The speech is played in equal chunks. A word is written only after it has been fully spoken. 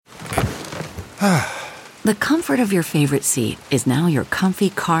The comfort of your favorite seat is now your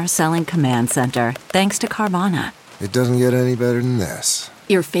comfy car selling command center, thanks to Carvana. It doesn't get any better than this.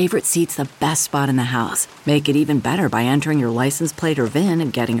 Your favorite seat's the best spot in the house. Make it even better by entering your license plate or VIN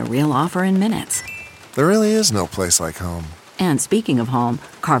and getting a real offer in minutes. There really is no place like home. And speaking of home,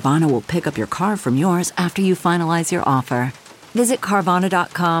 Carvana will pick up your car from yours after you finalize your offer. Visit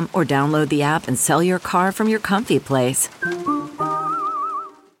Carvana.com or download the app and sell your car from your comfy place.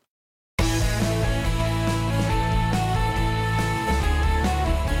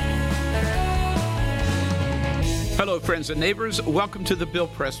 Hello, friends and neighbors. Welcome to the Bill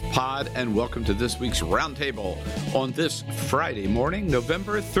Press Pod, and welcome to this week's Roundtable on this Friday morning,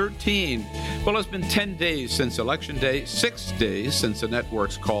 November 13. Well, it's been 10 days since Election Day, 6 days since the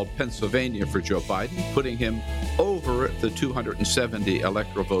networks called Pennsylvania for Joe Biden, putting him over the 270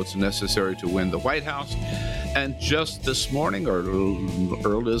 electoral votes necessary to win the White House. And just this morning, or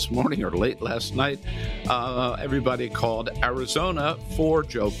early this morning, or late last night, everybody called Arizona for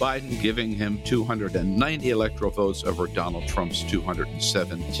Joe Biden, giving him 290 electoral votes over Donald Trump's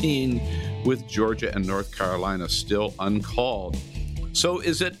 217, with Georgia and North Carolina still uncalled. So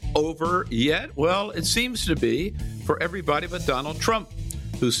is it over yet? Well, it seems to be for everybody but Donald Trump,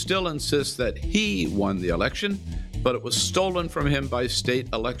 who still insists that he won the election, but it was stolen from him by state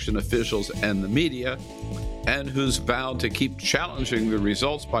election officials and the media, and who's vowed to keep challenging the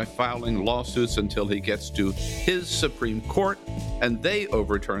results by filing lawsuits until he gets to his Supreme Court and they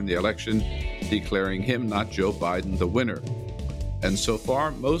overturn the election, declaring him, not Joe Biden, the winner. And so far,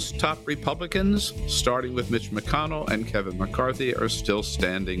 most top Republicans, starting with Mitch McConnell and Kevin McCarthy, are still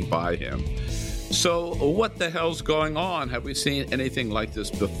standing by him. So what the hell's going on? Have we seen anything like this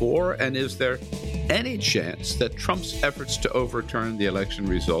before? And is there any chance that Trump's efforts to overturn the election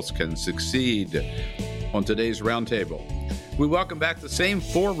results can succeed? On today's Roundtable, we welcome back the same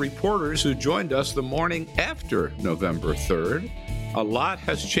four reporters who joined us the morning after November 3rd. A lot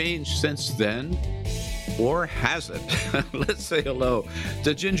has changed since then, or has it? Let's say hello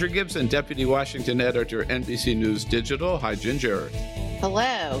to Ginger Gibson, Deputy Washington Editor, NBC News Digital. Hi, Ginger.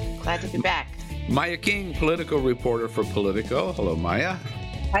 Hello. Glad to be back. Maya King, political reporter for Politico. Hello, Maya.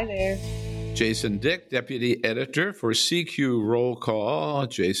 Hi there. Jason Dick, Deputy Editor for CQ Roll Call.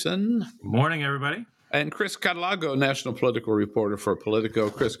 Jason. Good morning, everybody. And Chris Cadelago, national political reporter for Politico.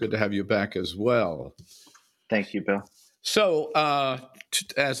 Chris, good to have you back as well. Thank you, Bill. So,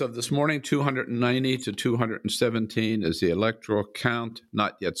 as of this morning, 290 to 217 is the electoral count,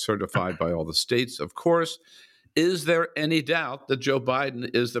 not yet certified by all the states, of course. Is there any doubt that Joe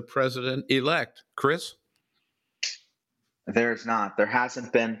Biden is the president-elect? Chris? There's not. There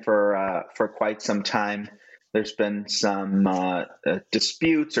hasn't been for quite some time. There's been some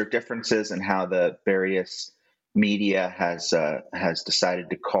disputes or differences in how the various media has decided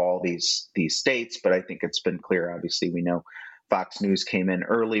to call these states, but I think it's been clear. Obviously, we know Fox News came in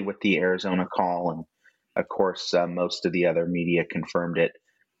early with the Arizona call, and of course, most of the other media confirmed it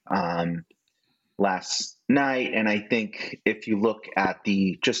last night. And I think if you look at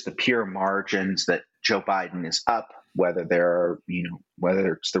just the pure margins that Joe Biden is up, whether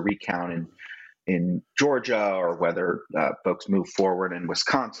it's the recount in Georgia or whether folks move forward in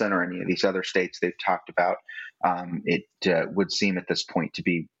Wisconsin or any of these other states they've talked about, it would seem at this point to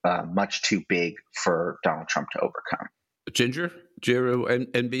be much too big for Donald Trump to overcome. Ginger,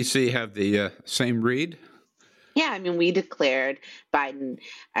 NBC have the same read? Yeah, I mean, we declared Biden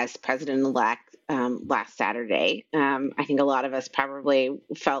as president-elect last Saturday. I think a lot of us probably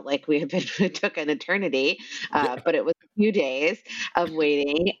felt like it took an eternity, but it was a few days of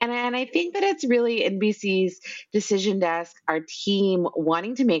waiting. And I think that it's really NBC's decision desk, our team,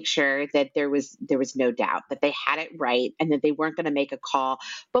 wanting to make sure that there was no doubt that they had it right and that they weren't going to make a call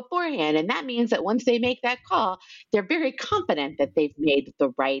beforehand. And that means that once they make that call, they're very confident that they've made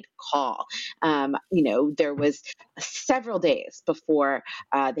the right call. There was several days before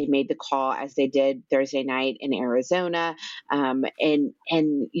they made the call, as they did Thursday night in Arizona,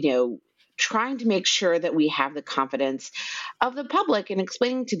 trying to make sure that we have the confidence of the public and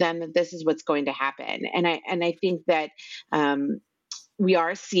explaining to them that this is what's going to happen. And I think that we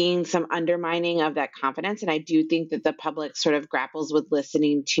are seeing some undermining of that confidence. And I do think that the public sort of grapples with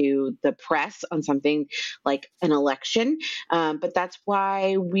listening to the press on something like an election. But that's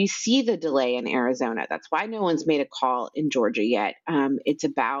why we see the delay in Arizona. That's why no one's made a call in Georgia yet. It's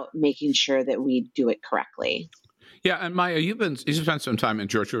about making sure that we do it correctly. Yeah, and Maya, you spent some time in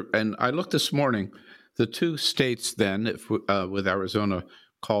Georgia, and I looked this morning. The two states then, with Arizona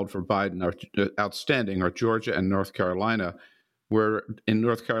called for Biden, are outstanding, are Georgia and North Carolina. Where in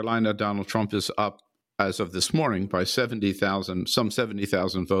North Carolina, Donald Trump is up as of this morning, by 70,000, some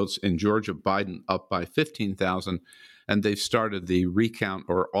 70,000 votes. In Georgia, Biden up by 15,000, and they've started the recount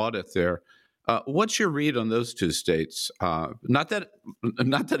or audit there. What's your read on those two states? Not that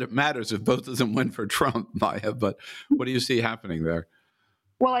it matters if both of them win for Trump, Maya, but what do you see happening there?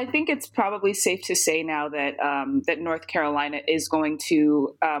 Well, I think it's probably safe to say now that that North Carolina is going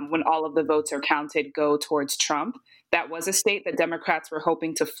to, when all of the votes are counted, go towards Trump. That was a state that Democrats were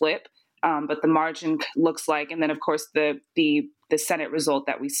hoping to flip, but the margin looks like, and then of course the Senate result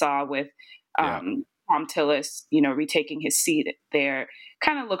that we saw with Tom Tillis, retaking his seat there,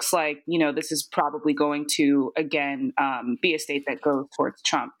 kind of looks like this is probably going to again be a state that goes towards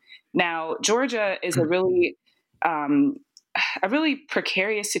Trump. Now, Georgia is a really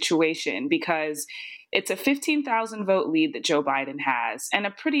precarious situation because it's a 15,000 vote lead that Joe Biden has, and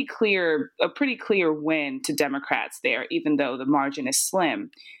a pretty clear win to Democrats there, even though the margin is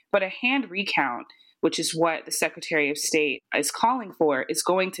slim. But a hand recount, which is what the Secretary of State is calling for, is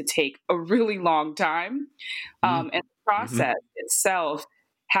going to take a really long time. And the process itself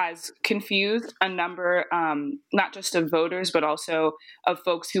has confused a number, not just of voters, but also of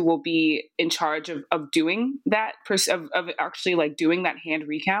folks who will be in charge of doing that, of actually like doing that hand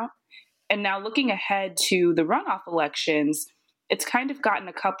recount. And now looking ahead to the runoff elections, it's kind of gotten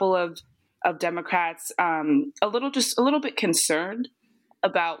a couple of Democrats a little bit concerned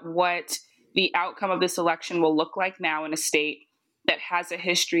about what the outcome of this election will look like now in a state that has a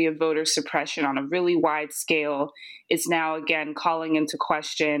history of voter suppression on a really wide scale, is now again calling into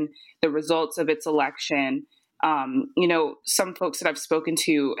question the results of its election. Some folks that I've spoken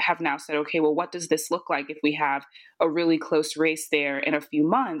to have now said, okay, well, what does this look like if we have a really close race there in a few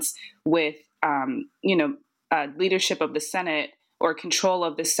months with, leadership of the Senate or control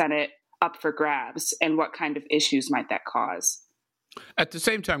of the Senate up for grabs, and what kind of issues might that cause? At the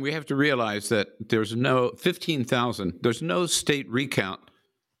same time, we have to realize that there's no 15,000. There's no state recount,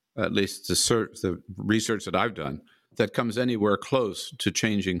 at least the research that I've done, that comes anywhere close to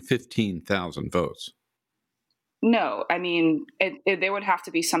changing 15,000 votes. No, I mean, there would have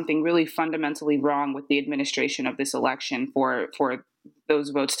to be something really fundamentally wrong with the administration of this election for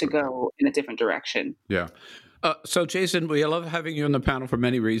those votes to go in a different direction. Yeah. So, Jason, we love having you on the panel for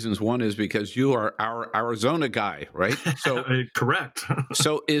many reasons. One is because you are our Arizona guy, right? So, correct.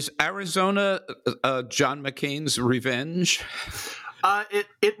 So, is Arizona John McCain's revenge?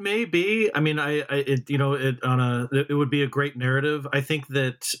 It may be. I mean, it would be a great narrative. I think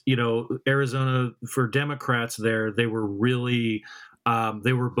that Arizona, for Democrats there, they were really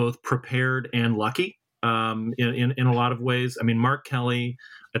they were both prepared and lucky in a lot of ways. I mean, Mark Kelly,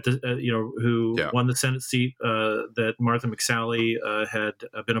 who won the Senate seat that Martha McSally had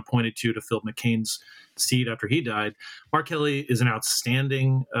been appointed to fill McCain's seat after he died. Mark Kelly is an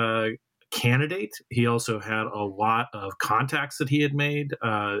outstanding candidate. He also had a lot of contacts that he had made,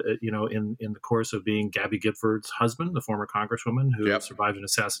 in the course of being Gabby Giffords' husband, the former congresswoman who survived an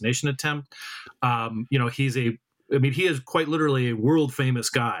assassination attempt. He is quite literally a world famous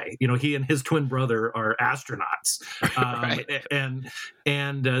guy. He and his twin brother are astronauts,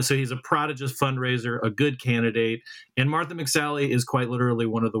 and so he's a prodigious fundraiser, a good candidate. And Martha McSally is quite literally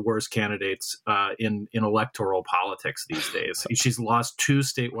one of the worst candidates in electoral politics these days. She's lost 2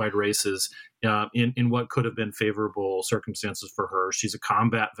 statewide races in what could have been favorable circumstances for her. She's a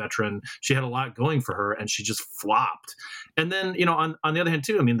combat veteran. She had a lot going for her, and she just flopped. And then, on the other hand,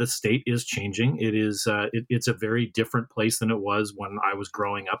 too, I mean, the state is changing. It is it's a very different place than it was when I was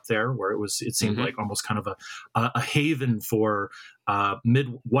growing up there, where it seemed like almost kind of a haven for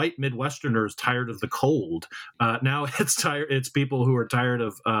white Midwesterners tired of the cold. Now it's people who are tired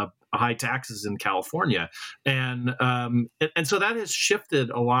of high taxes in California, and so that has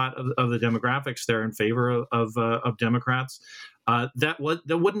shifted a lot of the demographics there in favor of Democrats. That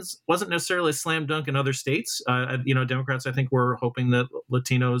wasn't necessarily a slam dunk in other states. Democrats, I think, were hoping that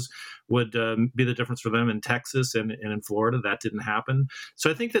Latinos would be the difference for them in Texas and in Florida. That didn't happen. So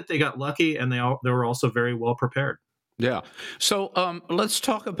I think that they got lucky, and they were also very well prepared. Yeah. So let's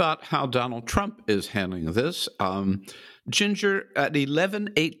talk about how Donald Trump is handling this. Ginger, at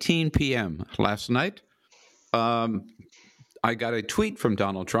 11:18 p.m. last night, I got a tweet from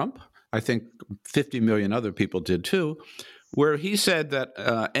Donald Trump. I think 50 million other people did too, where he said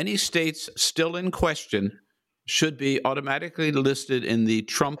that any states still in question should be automatically listed in the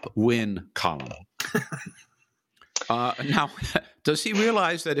Trump win column. Now, does he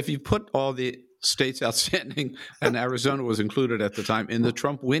realize that if you put all the states outstanding, and Arizona was included at the time, in the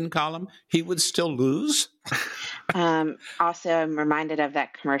Trump win column, he would still lose? Also, I'm reminded of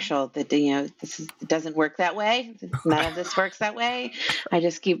that commercial that, it doesn't work that way. None of this works that way. I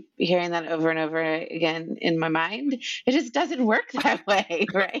just keep hearing that over and over again in my mind. It just doesn't work that way,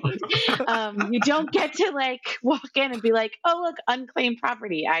 right? You don't get to walk in and be like, oh, look, unclaimed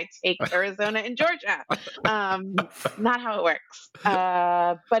property. I take Arizona and Georgia. Not how it works.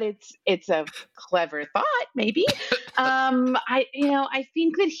 But it's a clever thought, maybe. I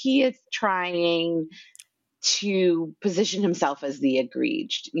think that he is trying to position himself as the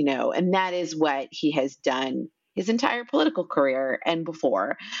egreged, and that is what he has done his entire political career and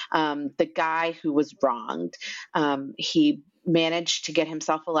before. The guy who was wronged, he managed to get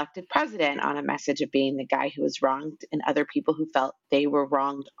himself elected president on a message of being the guy who was wronged and other people who felt they were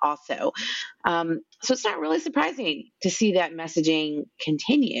wronged also. So it's not really surprising to see that messaging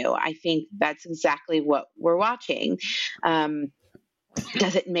continue. I think that's exactly what we're watching.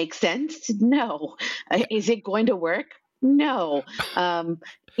 Does it make sense? No. Is it going to work? No.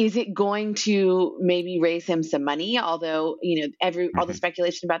 Is it going to maybe raise him some money? Although, all the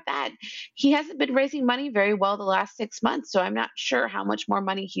speculation about that, he hasn't been raising money very well the last 6 months. So I'm not sure how much more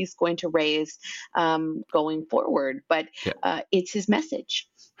money he's going to raise going forward. But it's his message.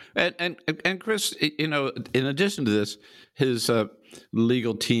 And Chris, in addition to this, his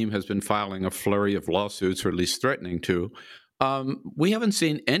legal team has been filing a flurry of lawsuits, or at least threatening to. We haven't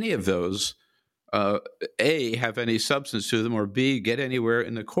seen any of those, A, have any substance to them, or B, get anywhere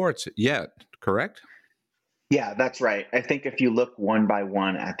in the courts yet, correct? Yeah, that's right. I think if you look one by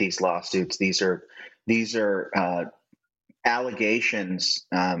one at these lawsuits, these are allegations,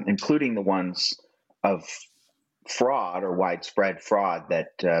 including the ones of fraud or widespread fraud that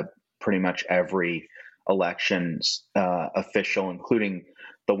pretty much every elections official, including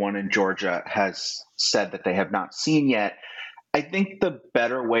the one in Georgia, has said that they have not seen yet. I think the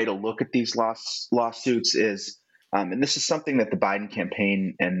better way to look at these lawsuits is, and this is something that the Biden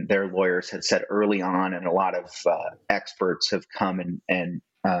campaign and their lawyers had said early on, and a lot of experts have come in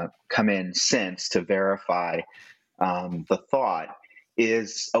since to verify the thought,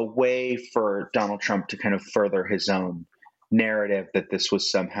 is a way for Donald Trump to kind of further his own narrative that this was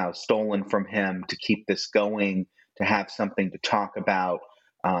somehow stolen from him, to keep this going, to have something to talk about.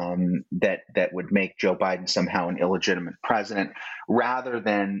 That would make Joe Biden somehow an illegitimate president, rather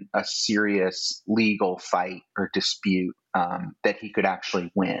than a serious legal fight or dispute that he could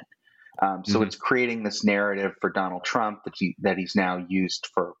actually win. So it's creating this narrative for Donald Trump that he's now used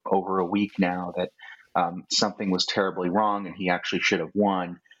for over a week now, that something was terribly wrong and he actually should have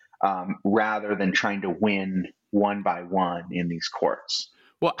won, rather than trying to win one by one in these courts.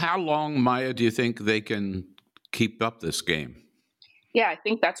 Well, how long, Maya, do you think they can keep up this game? Yeah, I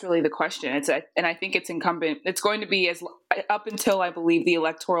think that's really the question. And I think it's incumbent. It's going to be up until, I believe, the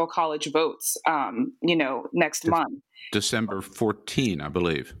Electoral College votes, next month. December 14, I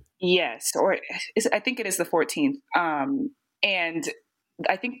believe. Yes, I think it is the 14th. And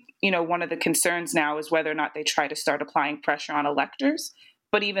I think, one of the concerns now is whether or not they try to start applying pressure on electors.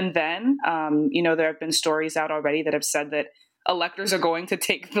 But even then, there have been stories out already that have said that electors are going to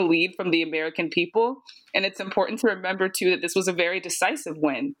take the lead from the American people. And it's important to remember, too, that this was a very decisive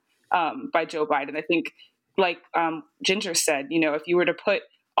win by Joe Biden. I think, like Ginger said, if you were to put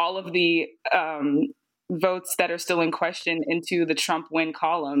all of the votes that are still in question into the Trump win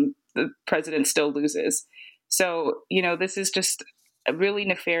column, the president still loses. So, this is just really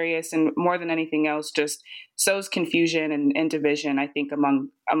nefarious, and more than anything else, just sows confusion and division, I think,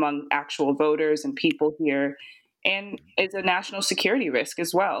 among actual voters and people here. And it's a national security risk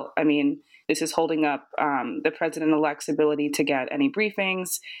as well. I mean, this is holding up the president-elect's ability to get any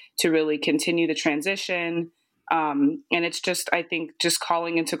briefings, to really continue the transition. And it's just, I think, just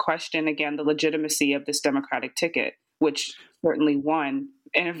calling into question, again, the legitimacy of this Democratic ticket, which certainly won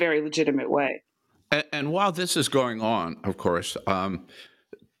in a very legitimate way. And while this is going on, of course,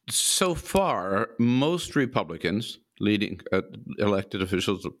 so far, most Republicans, leading elected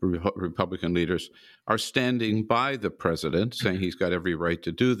officials, Republican leaders, are standing by the president, saying he's got every right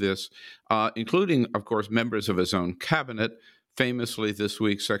to do this, including, of course, members of his own cabinet. Famously, this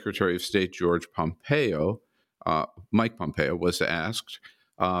week, Secretary of State Mike Pompeo, was asked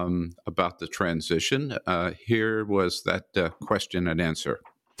about the transition. Here was that question and answer.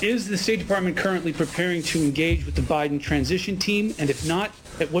 Is the State Department currently preparing to engage with the Biden transition team? And if not,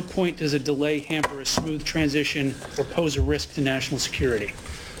 at what point does a delay hamper a smooth transition or pose a risk to national security?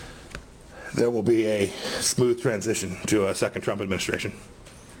 There will be a smooth transition to a second Trump administration.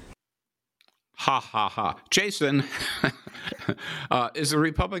 Ha, ha, ha. Jason, is the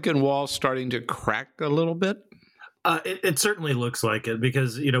Republican wall starting to crack a little bit? It certainly looks like it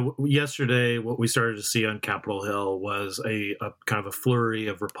because, yesterday what we started to see on Capitol Hill was a kind of a flurry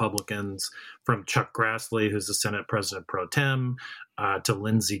of Republicans, from Chuck Grassley, who's the Senate President pro tem, to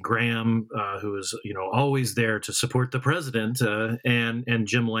Lindsey Graham, who is, always there to support the president, and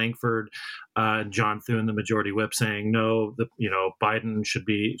Jim Langford, John Thune, the majority whip, saying no, Biden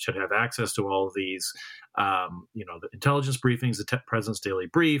should have access to all of these, the intelligence briefings, the president's daily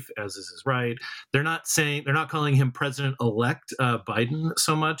brief, as is his right. They're not calling him President-elect Biden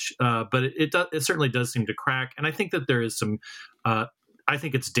so much, but it certainly does seem to crack. And I think that there is some. I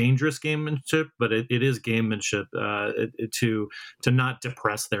think it's dangerous gamemanship, but it is gamemanship to not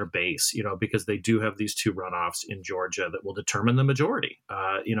depress their base, because they do have these two runoffs in Georgia that will determine the majority,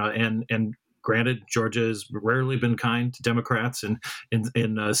 and granted, Georgia has rarely been kind to Democrats in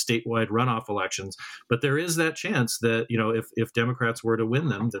statewide runoff elections, but there is that chance that, if Democrats were to win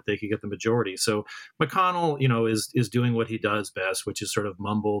them, that they could get the majority. So McConnell, is doing what he does best, which is sort of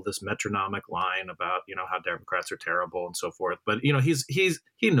mumble this metronomic line about, how Democrats are terrible and so forth. But, he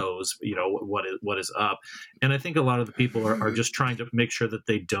knows, what is up. And I think a lot of the people are just trying to make sure that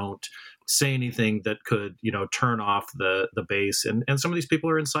they don't say anything that could, turn off the base. And some of these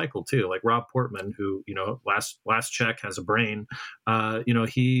people are in cycle too, like Rob Portman, who, last check has a brain.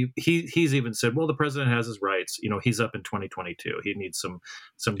 He's even said, well, the president has his rights. He's up in 2022. He needs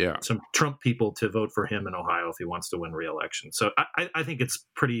some Trump people to vote for him in Ohio if he wants to win re-election. So I think it's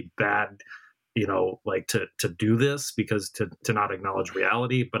pretty bad, to do this, because to not acknowledge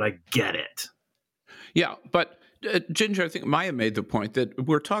reality, but I get it. Yeah, but Ginger, I think Maya made the point that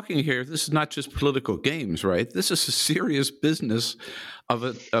we're talking here. This is not just political games, right? This is a serious business of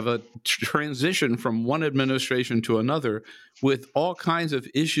a transition from one administration to another, with all kinds of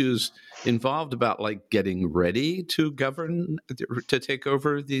issues involved about, like, getting ready to govern, to take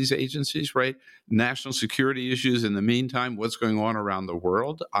over these agencies, right? National security issues in the meantime, what's going on around the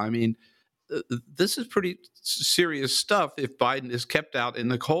world. I mean, this is pretty serious stuff if Biden is kept out in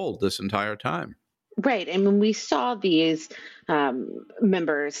the cold this entire time. Right. And when we saw these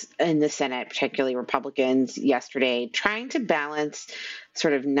members in the Senate, particularly Republicans, yesterday, trying to balance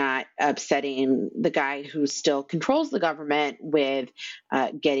sort of not upsetting the guy who still controls the government with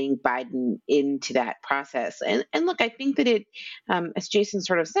getting Biden into that process. And look, I think that it, as Jason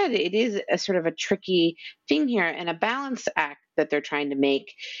sort of said, it is a sort of a tricky thing here and a balance act that they're trying to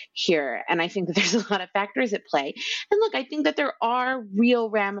make here. And I think that there's a lot of factors at play. And look, I think that there are real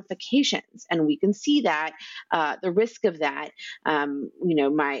ramifications, and we can see that, the risk of that.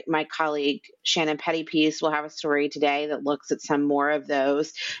 My colleague Shannon Pettypiece will have a story today that looks at some more of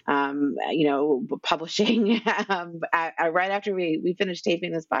those, publishing right after we finished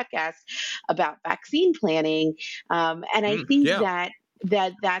taping this podcast about vaccine planning. And I think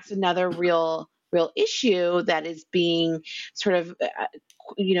that's another real issue that is being sort of,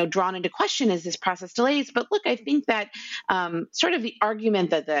 drawn into question as this process delays. But look, I think that sort of the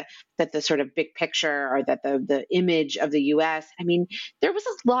argument that the sort of big picture, or that the image of the U.S., I mean, there was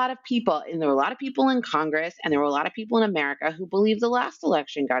a lot of people, and there were a lot of people in Congress, and there were a lot of people in America who believed the last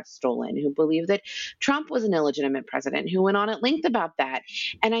election got stolen, who believed that Trump was an illegitimate president, who went on at length about that.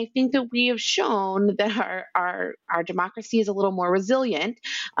 And I think that we have shown that our democracy is a little more resilient,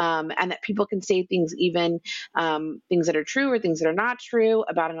 and that people can say things, even things that are true or things that are not true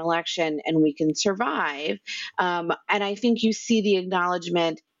about an election, and we can survive. And I think you see the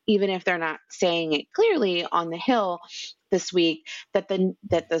acknowledgement, even if they're not saying it clearly on the Hill this week, that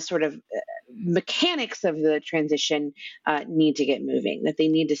the sort of mechanics of the transition need to get moving, that they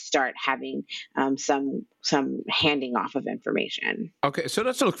need to start having some handing off of information. Okay, so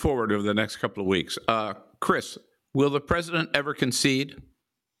let's look forward over the next couple of weeks. Chris, will the president ever concede?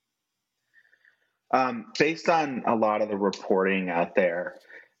 Based on a lot of the reporting out there,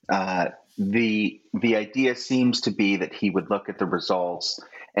 the idea seems to be that he would look at the results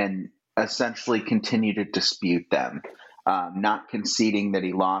and essentially continue to dispute them, not conceding that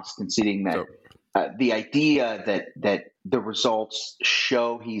he lost, conceding that the idea that the results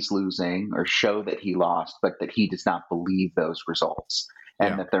show he's losing or show that he lost, but that he does not believe those results,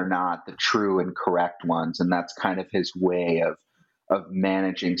 and that they're not the true and correct ones. And that's kind of his way of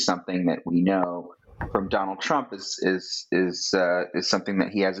managing something that we know from Donald Trump is something that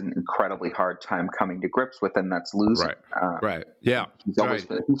he has an incredibly hard time coming to grips with, and that's losing. Right. Yeah.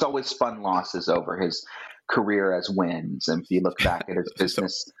 He's always spun losses over his career as wins. And if you look back at his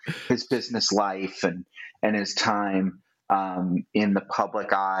business life and his time in the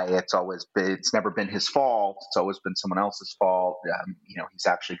public eye, it's never been his fault. It's always been someone else's fault. He's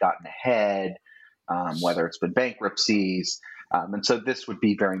actually gotten ahead, whether it's been bankruptcies. And so this would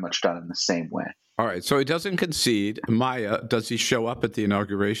be very much done in the same way. All right. So he doesn't concede. Maya, does he show up at the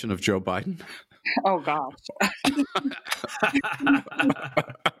inauguration of Joe Biden? Oh, gosh.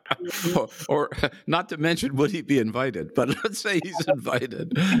 or not to mention, would he be invited? But let's say he's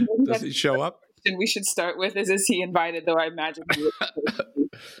invited. Does he show up? We should start with is he invited? Though I imagine he would.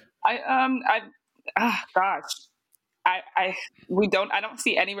 I don't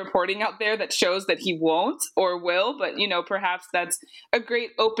see any reporting out there that shows that he won't or will, but perhaps that's a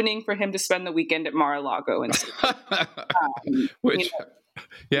great opening for him to spend the weekend at Mar-a-Lago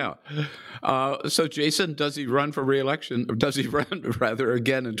Yeah. So Jason, does he run for re-election? Or does he run rather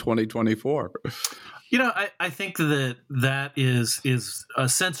again in 2024? I think that is a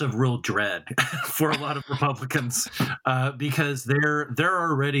sense of real dread for a lot of Republicans because they're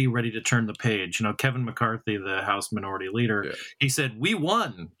already ready to turn the page. Kevin McCarthy, the House Minority Leader, He said we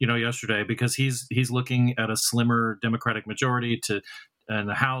won, yesterday because he's looking at a slimmer Democratic majority in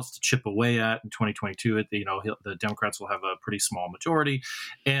the House to chip away at in 2022. The Democrats will have a pretty small majority,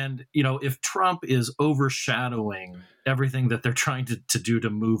 and if Trump is overshadowing everything that they're trying to do to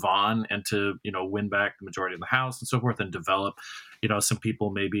move on and to win back the majority of the House and so forth, and develop some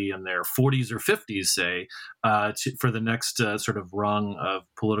people maybe in their 40s or 50s, say, for the next sort of rung of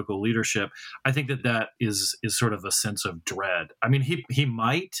political leadership, I think that is sort of a sense of dread. I mean, he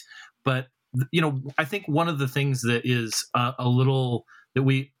might, but I think one of the things that is a little that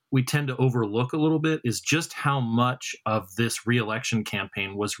we tend to overlook a little bit is just how much of this reelection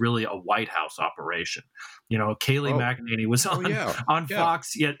campaign was really a White House operation. Kayleigh McEnany was on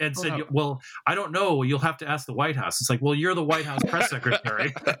Fox and said, no. Well, I don't know. You'll have to ask the White House. It's like, well, you're the White House press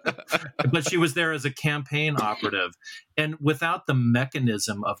secretary. But she was there as a campaign operative. And without the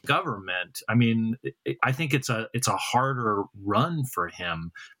mechanism of government, I mean, I think it's a harder run for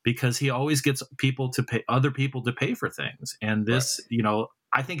him because he always gets other people to pay for things. And this,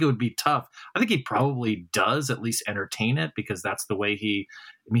 I think it would be tough. I think he probably does at least entertain it because that's the way he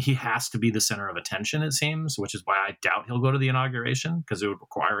has to be the center of attention, it seems, which is why I doubt he'll go to the inauguration because it would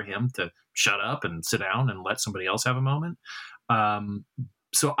require him to shut up and sit down and let somebody else have a moment.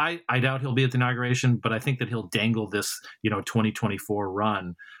 So I doubt he'll be at the inauguration, but I think that he'll dangle this, 2024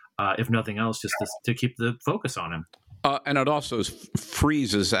 run, if nothing else, just to keep the focus on him. And it also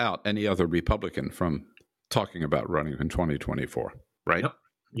freezes out any other Republican from talking about running in 2024. Right?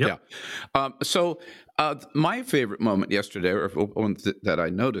 Yep. Yeah. So my favorite moment yesterday, or one that I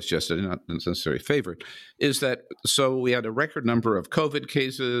noticed yesterday, not necessarily favorite, is that we had a record number of COVID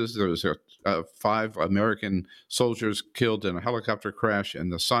cases. There was 5 American soldiers killed in a helicopter crash in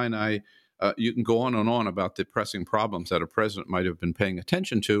the Sinai. You can go on and on about the pressing problems that a president might have been paying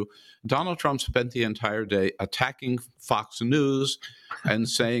attention to. Donald Trump spent the entire day attacking Fox News and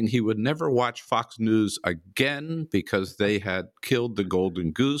saying he would never watch Fox News again because they had killed the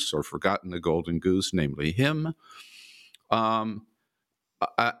golden goose or forgotten the golden goose, namely him. And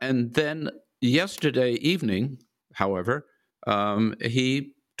then yesterday evening, however,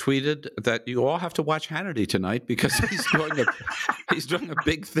 he tweeted that you all have to watch Hannity tonight because he's doing a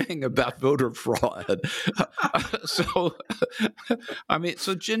big thing about voter fraud. So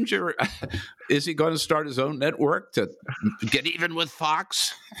Ginger, is he going to start his own network to get even with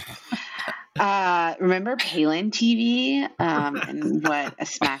Fox? Remember Palin TV and what a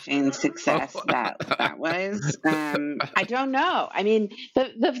smashing success that was. I don't know. I mean,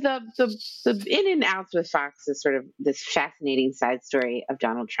 the in and outs with Fox is sort of this fascinating side story of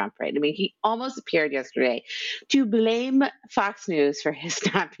Donald Trump, right? I mean, he almost appeared yesterday to blame Fox News for his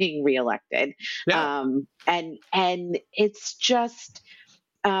not being reelected, and it's just,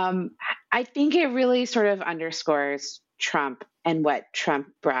 I think it really sort of underscores Trump and what Trump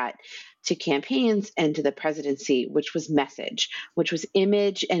brought to campaigns and to the presidency, which was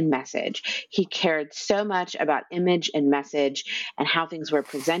image and message. He cared so much about image and message and how things were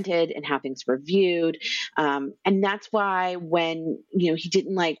presented and how things were viewed. And that's why when, he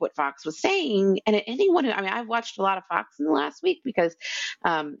didn't like what Fox was saying, and I've watched a lot of Fox in the last week because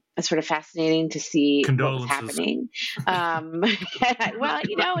it's sort of fascinating to see what was happening. Well,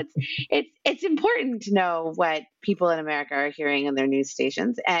 it's important to know what people in America are hearing on their news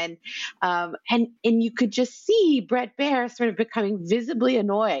stations. And you could just see Bret Baier sort of becoming visibly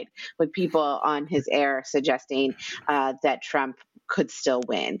annoyed with people on his air suggesting that Trump could still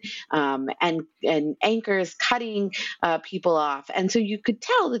win, and anchors cutting people off. And so you could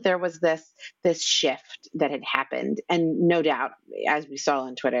tell that there was this shift that had happened. And no doubt, as we saw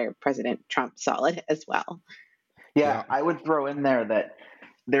on Twitter, President Trump saw it as well. Yeah, I would throw in there that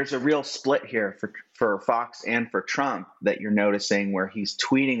there's a real split here for Fox and for Trump that you're noticing, where he's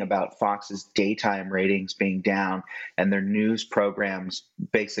tweeting about Fox's daytime ratings being down and their news programs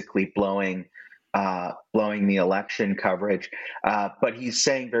basically blowing the election coverage. But he's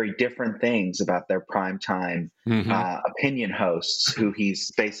saying very different things about their primetime opinion hosts, who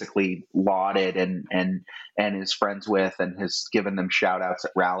he's basically lauded and is friends with and has given them shout outs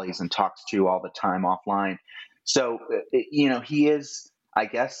at rallies and talks to all the time offline. So, he is, I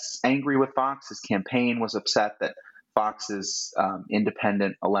guess, angry with Fox. His campaign was upset that Fox's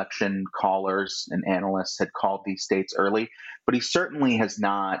independent election callers and analysts had called these states early, but he certainly has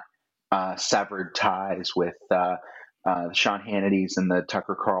not severed ties with Sean Hannity's and the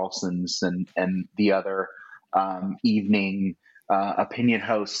Tucker Carlsons and the other evening opinion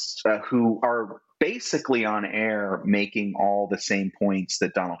hosts who are basically on air making all the same points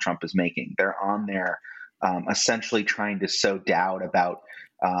that Donald Trump is making. They're on there essentially trying to sow doubt about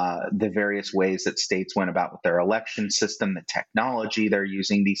the various ways that states went about with their election system, the technology they're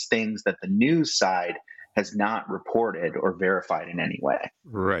using, these things that the news side has not reported or verified in any way.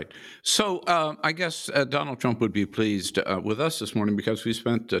 Right. So I guess Donald Trump would be pleased with us this morning, because we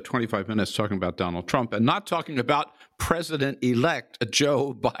spent 25 minutes talking about Donald Trump and not talking about President-elect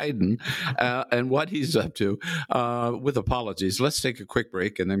Joe Biden and what he's up to, with apologies. Let's take a quick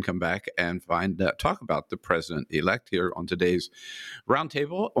break and then come back and talk about the President-elect here on today's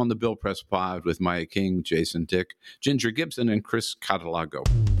Roundtable on the Bill Press Pod with Maya King, Jason Dick, Ginger Gibson, and Chris Cadelago.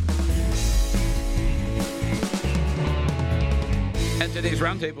 And today's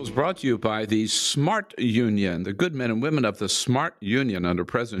Roundtable is brought to you by the SMART Union, the good men and women of the SMART Union under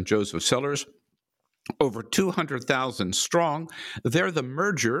President Joseph Sellers. Over 200,000 strong. They're the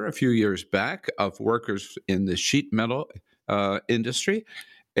merger a few years back of workers in the sheet metal industry,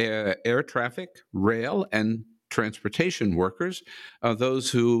 air traffic, rail, and transportation workers, those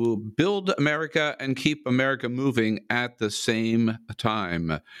who build America and keep America moving at the same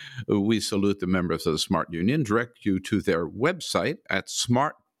time. We salute the members of the SMART Union, direct you to their website at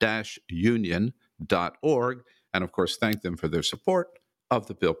smart-union.org, and of course, thank them for their support of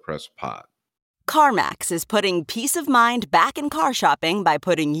the Bill Press Pod. CarMax is putting peace of mind back in car shopping by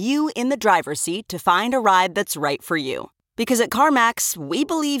putting you in the driver's seat to find a ride that's right for you. Because at CarMax, we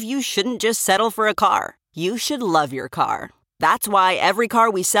believe you shouldn't just settle for a car. You should love your car. That's why every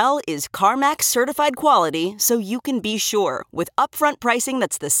car we sell is CarMax certified quality, so you can be sure with upfront pricing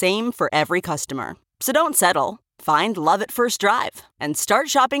that's the same for every customer. So don't settle. Find love at first drive and start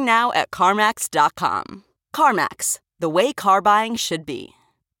shopping now at CarMax.com. CarMax, the way car buying should be.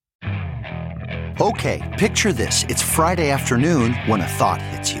 Okay, picture this. It's Friday afternoon when a thought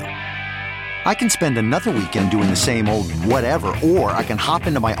hits you. I can spend another weekend doing the same old whatever, or I can hop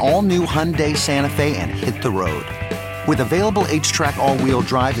into my all-new Hyundai Santa Fe and hit the road. With available H-Track all-wheel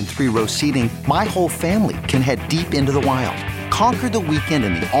drive and 3-row seating, my whole family can head deep into the wild. Conquer the weekend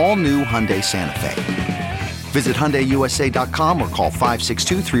in the all-new Hyundai Santa Fe. Visit HyundaiUSA.com or call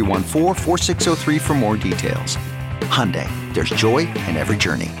 562-314-4603 for more details. Hyundai, there's joy in every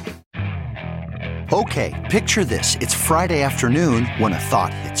journey. Okay, picture this. It's Friday afternoon when a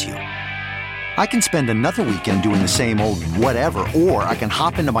thought hits you. I can spend another weekend doing the same old whatever, or I can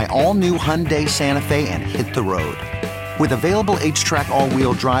hop into my all-new Hyundai Santa Fe and hit the road. With available H-Track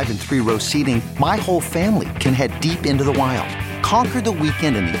all-wheel drive and 3-row seating, my whole family can head deep into the wild. Conquer the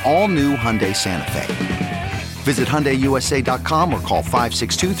weekend in the all-new Hyundai Santa Fe. Visit HyundaiUSA.com or call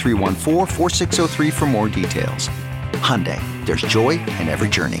 562-314-4603 for more details. Hyundai, there's joy in every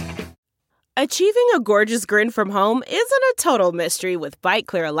journey. Achieving a gorgeous grin from home isn't a total mystery with Bite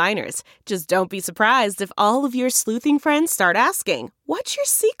Clear aligners. Just don't be surprised if all of your sleuthing friends start asking, "What's your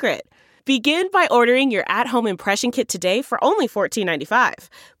secret?" Begin by ordering your at-home impression kit today for only $14.95.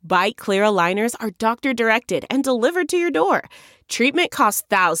 Bite Clear aligners are doctor-directed and delivered to your door. Treatment costs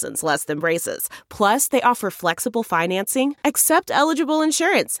thousands less than braces. Plus, they offer flexible financing, accept eligible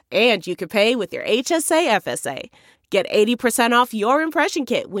insurance, and you can pay with your HSA FSA. Get 80% off your impression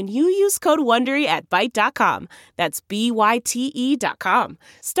kit when you use code WONDERY at Byte.com. That's BYTE.com.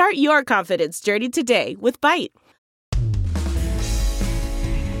 Start your confidence journey today with Byte.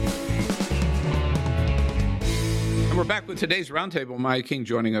 And we're back with today's Roundtable. Maya King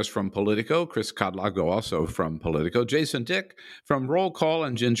joining us from Politico, Chris Cadelago also from Politico, Jason Dick from Roll Call,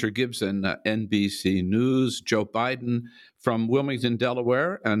 and Ginger Gibson, NBC News, Joe Biden from Wilmington,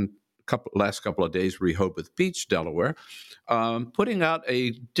 Delaware, and last couple of days, Rehoboth Beach, Delaware, putting out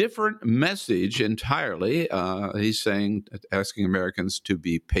a different message entirely. He's asking Americans to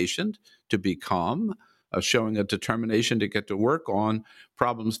be patient, to be calm, showing a determination to get to work on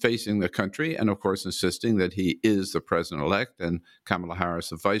problems facing the country, and of course insisting that he is the president-elect and Kamala Harris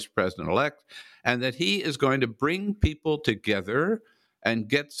the vice president-elect, and that he is going to bring people together and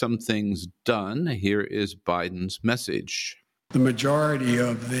get some things done. Here is Biden's message. The majority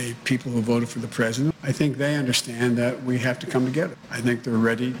of the people who voted for the president, I think they understand that we have to come together. I think they're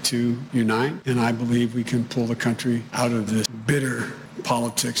ready to unite, and I believe we can pull the country out of this bitter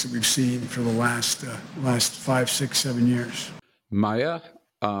politics that we've seen for the last 5, 6, 7 years. Maya,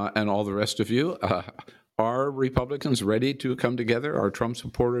 and all the rest of you, are Republicans ready to come together? Are Trump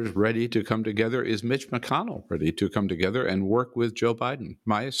supporters ready to come together? Is Mitch McConnell ready to come together and work with Joe Biden?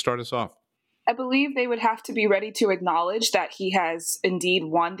 Maya, start us off. I believe they would have to be ready to acknowledge that he has indeed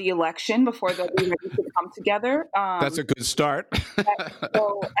won the election before they'll be ready to come together. That's a good start.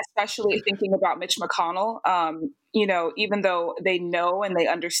 So, especially thinking about Mitch McConnell, even though they know and they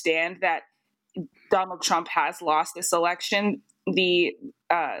understand that Donald Trump has lost this election, the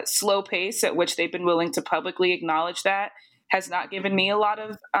slow pace at which they've been willing to publicly acknowledge that has not given me a lot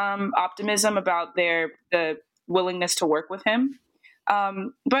of optimism about the willingness to work with him.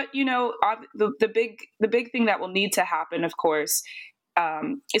 But the big thing that will need to happen, of course,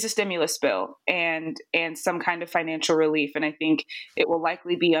 is a stimulus bill and some kind of financial relief. And I think it will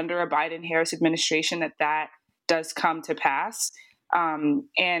likely be under a Biden-Harris administration that does come to pass.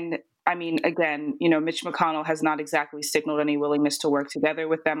 And I mean, again, Mitch McConnell has not exactly signaled any willingness to work together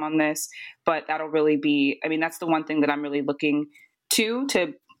with them on this, but that'll really be, that's the one thing that I'm really looking to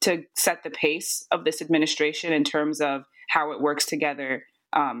set the pace of this administration in terms of how it works together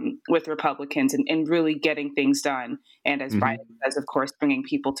with Republicans and really getting things done. And as Biden says, of course, bringing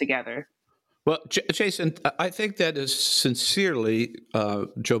people together. Well, Jason, I think that is sincerely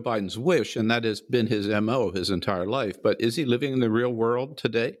Joe Biden's wish, and that has been his MO his entire life. But is he living in the real world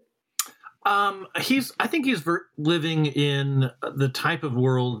today? I think he's living in the type of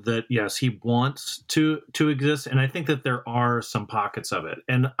world that, yes, he wants to exist. And I think that there are some pockets of it.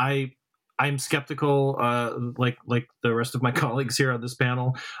 And I'm skeptical, like the rest of my colleagues here on this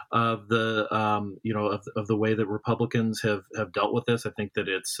panel, of the of the way that Republicans have dealt with this. I think that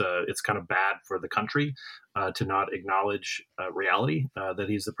it's kind of bad for the country to not acknowledge reality that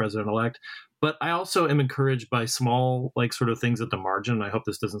he's the president-elect. But I also am encouraged by small, sort of things at the margin. I hope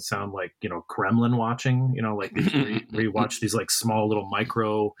this doesn't sound like, Kremlin watching, like these, where you watch these small little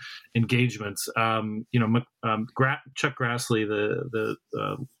micro engagements. Chuck Grassley, the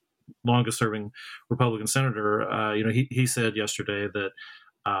longest serving Republican senator, he said yesterday that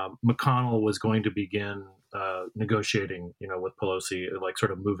McConnell was going to begin negotiating, with Pelosi,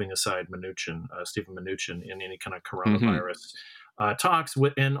 sort of moving aside Stephen Mnuchin in any kind of coronavirus talks.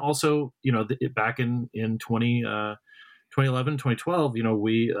 And also, back in 2011, 2012,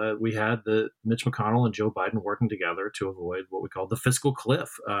 we had the Mitch McConnell and Joe Biden working together to avoid what we call the fiscal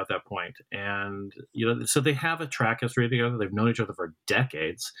cliff at that point. And, so they have a track history together. They've known each other for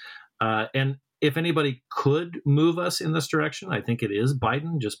decades. And if anybody could move us in this direction, I think it is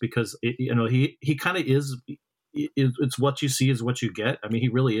Biden, just because, he kind of is. It's what you see is what you get. I mean, he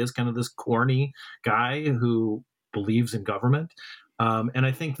really is kind of this corny guy who believes in government. And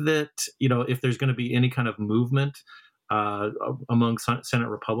I think that, if there's going to be any kind of movement among Senate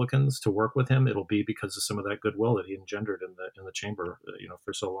Republicans to work with him, it'll be because of some of that goodwill that he engendered in the chamber,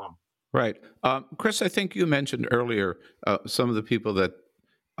 for so long. Right. Chris, I think you mentioned earlier some of the people that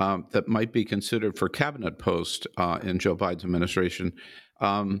might be considered for cabinet post in Joe Biden's administration.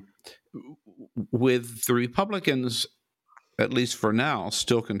 With the Republicans, at least for now,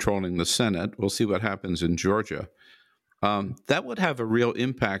 still controlling the Senate, we'll see what happens in Georgia. That would have a real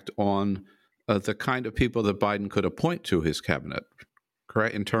impact on the kind of people that Biden could appoint to his cabinet,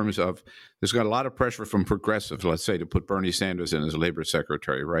 correct? In terms of, there's got a lot of pressure from progressives, let's say, to put Bernie Sanders in as labor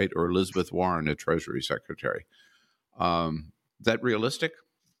secretary, right? Or Elizabeth Warren as treasury secretary. Is that realistic?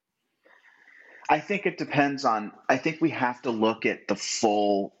 I think it depends on, I think we have to look at the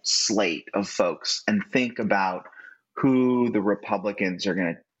full slate of folks and think about who the Republicans are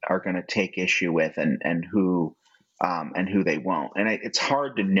going to take issue with and who they won't. And it's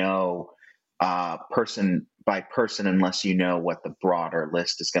hard to know person by person unless you know what the broader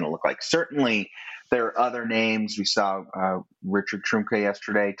list is going to look like. Certainly, there are other names. We saw Richard Trumka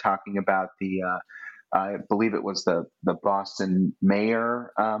yesterday talking about I believe it was the Boston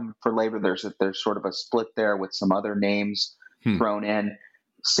mayor for labor. There's sort of a split there with some other names thrown in.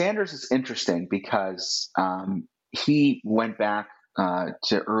 Sanders is interesting because he went back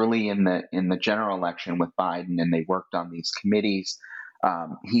to early in the general election with Biden, and they worked on these committees.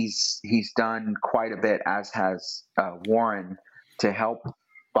 He's done quite a bit, as has Warren, to help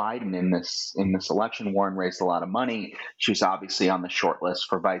Biden in this election. Warren raised a lot of money. She was obviously on the short list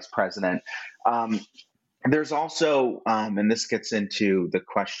for vice president. There's also, and this gets into the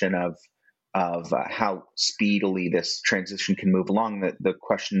question of how speedily this transition can move along. The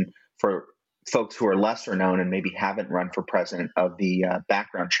question for folks who are lesser known and maybe haven't run for president of the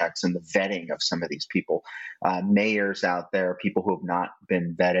background checks and the vetting of some of these people, mayors out there, people who have not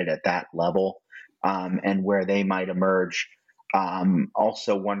been vetted at that level, and where they might emerge.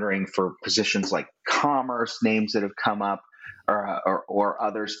 Also wondering for positions like commerce, names that have come up, or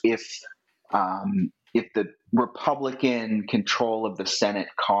others, if the Republican control of the Senate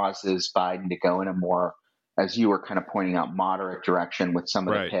causes Biden to go in a more, as you were kind of pointing out, moderate direction with some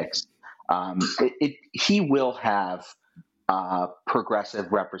of the picks, he will have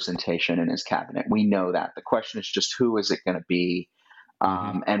progressive representation in his cabinet. We know that. The question is just who is it going to be,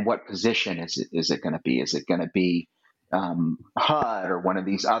 and what position is it going to be? Is it going to be HUD or one of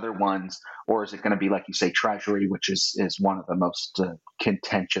these other ones, or is it going to be, like you say, Treasury, which is one of the most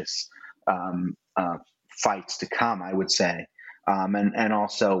contentious fights to come, I would say. And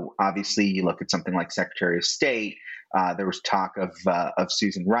also, obviously, you look at something like Secretary of State. There was talk of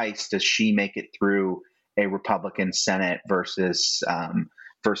Susan Rice. Does she make it through a Republican Senate versus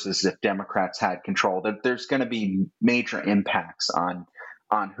if Democrats had control? There's going to be major impacts on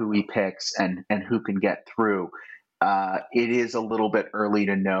who he picks and who can get through. It is a little bit early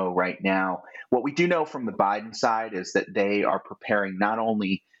to know right now. What we do know from the Biden side is that they are preparing not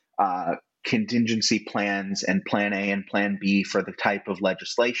only contingency plans and Plan A and Plan B for the type of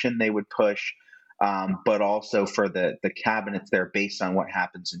legislation they would push, but also for the cabinets there based on what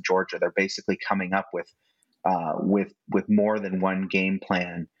happens in Georgia. They're basically coming up with more than one game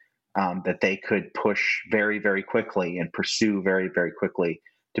plan that they could push very, very quickly and pursue very, very quickly,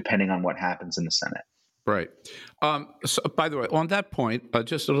 depending on what happens in the Senate. Right. So, by the way, on that point,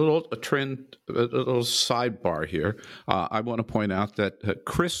 just a little sidebar here. I want to point out that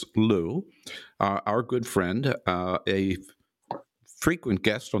Chris Liu, our good friend, a frequent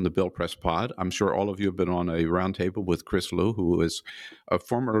guest on the Bill Press Pod. I'm sure all of you have been on a roundtable with Chris Liu, who is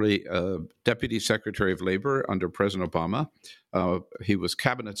formerly Deputy Secretary of Labor under President Obama. He was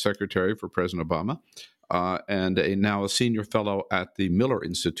Cabinet Secretary for President Obama. And now a senior fellow at the Miller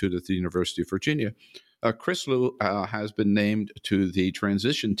Institute at the University of Virginia. Chris Liu has been named to the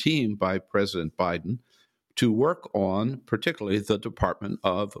transition team by President Biden to work on particularly the Department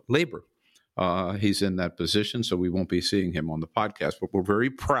of Labor. He's in that position, so we won't be seeing him on the podcast, but we're very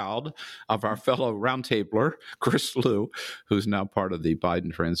proud of our fellow roundtabler, Chris Liu, who's now part of the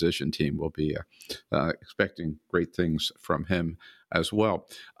Biden transition team. We'll be expecting great things from him as well.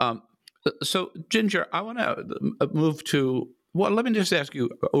 So, Ginger, I want to move to, well, let me just ask you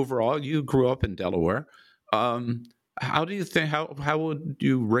overall, you grew up in Delaware. How do you think, how would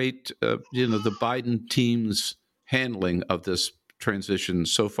you rate, the Biden team's handling of this transition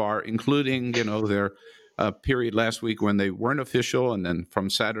so far, including, their period last week when they weren't official and then from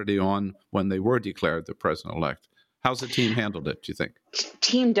Saturday on when they were declared the president-elect? How's the team handled it, do you think?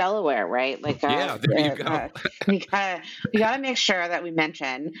 Team Delaware, right? Yeah, there you go. we got to make sure that we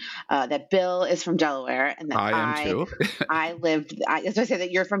mention that Bill is from Delaware, and that I am too. As I say,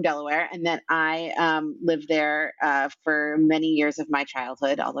 that you're from Delaware, and that I lived there for many years of my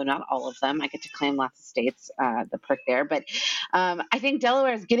childhood, although not all of them. I get to claim lots of states, the perk there, but I think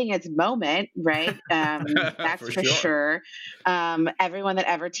Delaware is getting its moment, right? That's for sure. Everyone that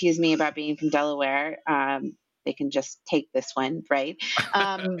ever teased me about being from Delaware, they can just take this one, right?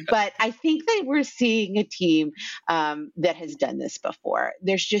 But I think that we're seeing a team that has done this before.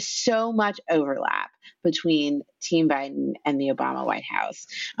 There's just so much overlap between Team Biden and the Obama White House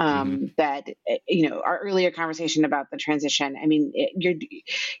that, our earlier conversation about the transition, I mean,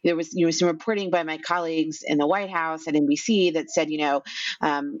 there was some reporting by my colleagues in the White House at NBC that said,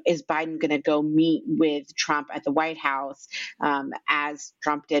 is Biden going to go meet with Trump at the White House as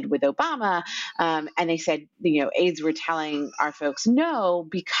Trump did with Obama? And they said, aides were telling our folks no,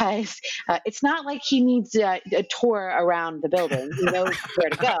 because it's not like he needs a tour around the building. He knows where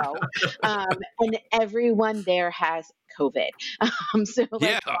to go. And everyone there has COVID. So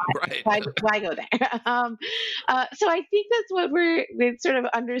why go there? So I think that's what it sort of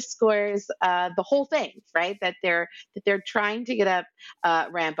underscores the whole thing, right? That they're trying to get up,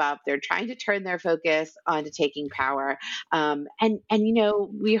 ramp up. They're trying to turn their focus onto taking power. And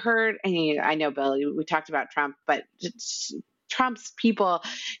we heard, I know, Bill, we talked about Trump, but Trump's people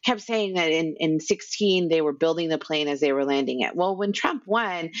kept saying that in 16 they were building the plane as they were landing it. Well, when Trump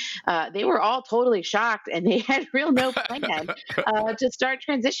won, they were all totally shocked, and they had no plan to start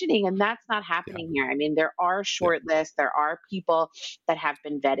transitioning, and that's not happening here. I mean, there are short lists, there are people that have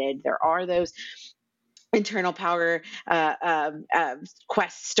been vetted, there are those internal power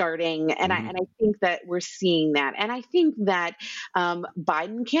quest starting, and I think that we're seeing that, and I think that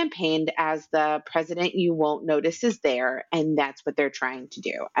Biden campaigned as the president you won't notice is there, and that's what they're trying to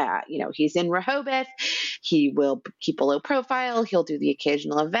do. He's in Rehoboth, he will keep a low profile, he'll do the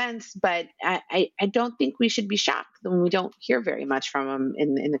occasional events, but I don't think we should be shocked when we don't hear very much from him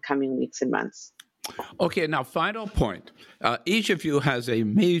in the coming weeks and months. Okay, now final point. Each of you has a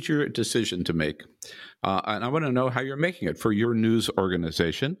major decision to make, and I want to know how you're making it for your news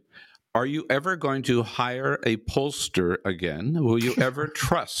organization. Are you ever going to hire a pollster again? Will you ever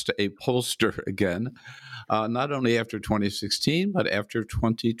trust a pollster again, not only after 2016, but after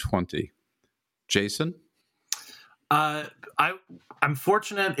 2020? Jason? I'm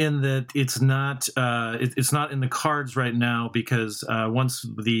fortunate in that it's not in the cards right now, because once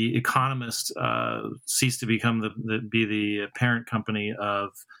the Economist ceased to become the parent company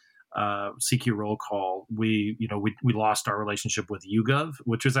of CQ Roll Call, we lost our relationship with YouGov,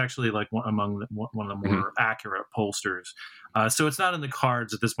 which is actually like one of the more accurate pollsters. So it's not in the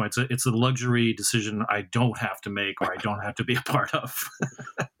cards at this point. It's a luxury decision I don't have to make, or I don't have to be a part of.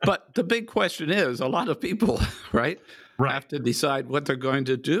 But the big question is, a lot of people, right, have to decide what they're going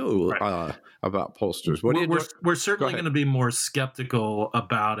to do about pollsters. What do you do? We're certainly going to be more skeptical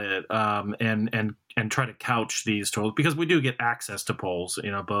about it, and try to couch these tools, because we do get access to polls,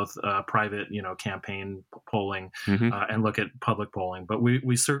 both private, campaign polling and look at public polling. But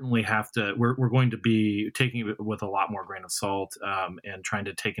we certainly have to. We're going to be taking it with a lot more grain of salt, and trying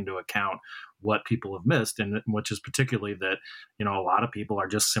to take into account what people have missed, and which is particularly that a lot of people are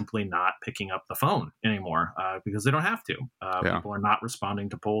just simply not picking up the phone anymore because they don't have to. People are not responding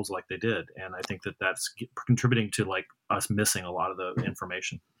to polls like they did, and I think that that's contributing to like us missing a lot of the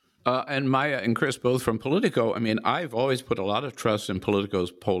information. And Maya and Chris, both from Politico, I mean, I've always put a lot of trust in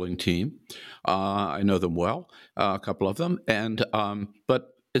Politico's polling team. I know them well, a couple of them, and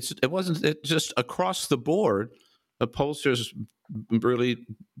but it wasn't just across the board. The pollsters really,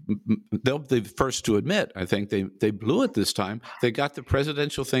 they'll be the first to admit, I think they blew it this time. They got the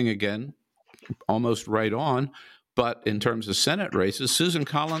presidential thing again almost right on. But in terms of Senate races, Susan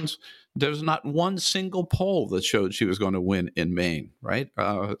Collins, there was not one single poll that showed she was going to win in Maine, right?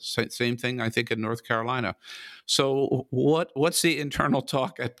 Same thing, I think, in North Carolina. So what's the internal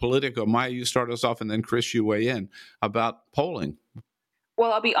talk at Politico? Maya, you start us off, and then Chris, you weigh in about polling.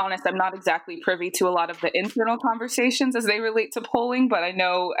 Well, I'll be honest, I'm not exactly privy to a lot of the internal conversations as they relate to polling, but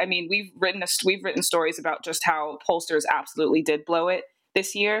we've written stories about just how pollsters absolutely did blow it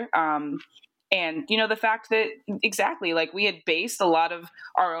this year. And, the fact that exactly like we had based a lot of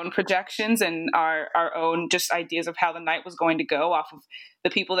our own projections and our own just ideas of how the night was going to go off of the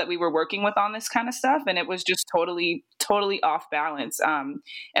people that we were working with on this kind of stuff. And it was just totally off balance. And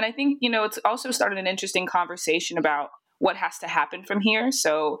I think, it's also started an interesting conversation about what has to happen from here.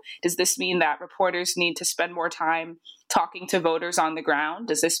 So does this mean that reporters need to spend more time talking to voters on the ground?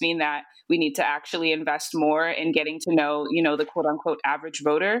 Does this mean that we need to actually invest more in getting to know, the quote unquote average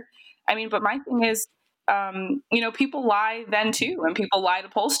voter? I mean, but my thing is, people lie then too, and people lie to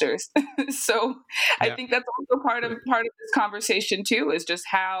pollsters. So I think that's also part of this conversation too, is just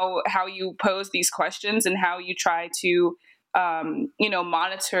how you pose these questions and how you try to,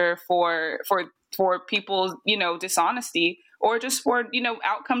 monitor for people's, dishonesty, or just for,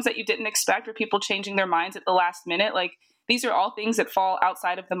 outcomes that you didn't expect, or people changing their minds at the last minute. Like, these are all things that fall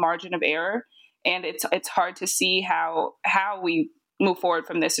outside of the margin of error. And it's hard to see how we move forward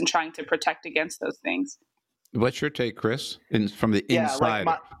from this and trying to protect against those things. What's your take, Chris, from the inside?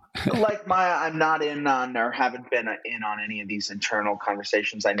 Like Maya, I'm not in on or haven't been in on any of these internal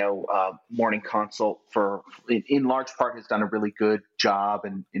conversations. I know Morning Consult, in large part, has done a really good job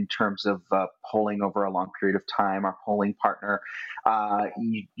in terms of polling over a long period of time. Our polling partner,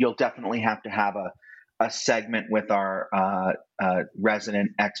 you'll definitely have to have a segment with our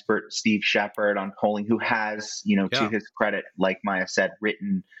resident expert, Steve Shepard, on polling, who has, to his credit, like Maya said,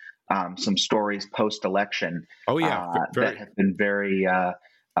 written some stories post-election that have been very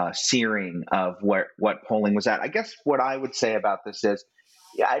searing of what polling was at. I guess what I would say about this is,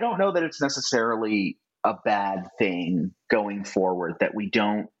 I don't know that it's necessarily a bad thing going forward, that we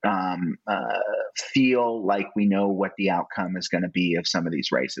don't feel like we know what the outcome is going to be of some of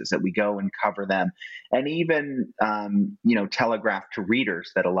these races, that we go and cover them and even, telegraph to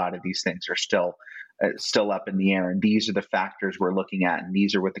readers that a lot of these things are still up in the air. And these are the factors we're looking at, and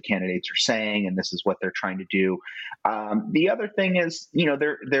these are what the candidates are saying, and this is what they're trying to do. The other thing is,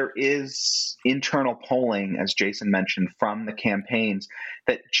 there is internal polling, as Jason mentioned, from the campaigns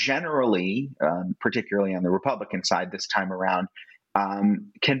that generally, particularly on the Republican side this time around,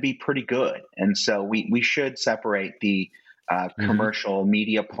 can be pretty good. And so we should separate the commercial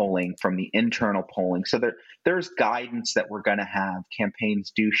media polling from the internal polling. So there's guidance that we're going to have.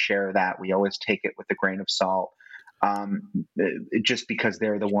 Campaigns do share that. We always take it with a grain of salt, just because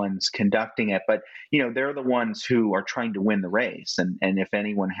they're the ones conducting it. But, they're the ones who are trying to win the race. And if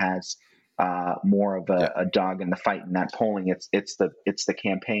anyone has more of a dog in the fight in that polling, it's the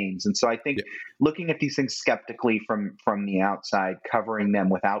campaigns. And so I think looking at these things skeptically from the outside, covering them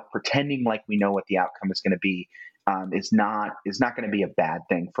without pretending like we know what the outcome is going to be, is not going to be a bad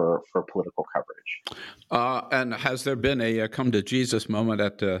thing for political coverage. And has there been a come to Jesus moment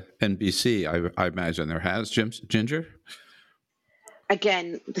at NBC? I imagine there has. Ginger?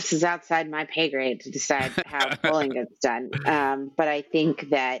 Again, this is outside my pay grade to decide how polling gets done. But I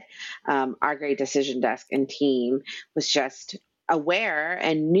think that our great decision desk and team was just aware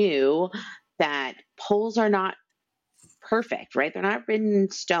and knew that polls are not perfect, right? They're not written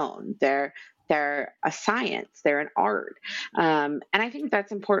in stone. They're a science, they're an art. And I think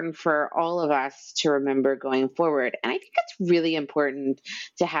that's important for all of us to remember going forward. And I think it's really important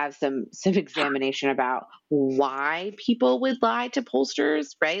to have some examination about why people would lie to pollsters,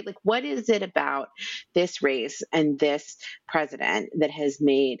 right? Like, what is it about this race and this president that has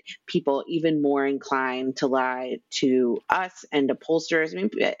made people even more inclined to lie to us and to pollsters? I mean,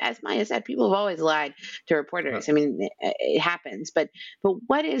 as Maya said, people have always lied to reporters. I mean, it happens. But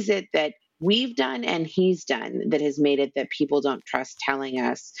what is it that we've done and he's done that has made it that people don't trust telling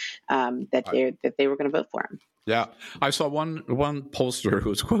us that they were going to vote for him? Yeah, I saw one pollster who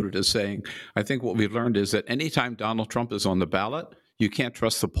was quoted as saying, "I think what we've learned is that anytime Donald Trump is on the ballot, you can't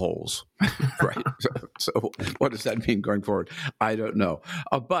trust the polls." Right. So what does that mean going forward? I don't know.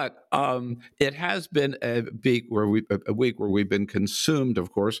 But it has been a week where we've been consumed,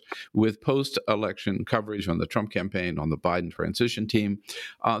 of course, with post-election coverage on the Trump campaign, on the Biden transition team.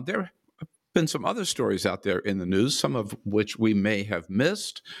 There been some other stories out there in the news, some of which we may have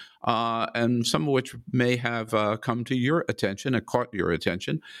missed, and some of which may have come to your attention and caught your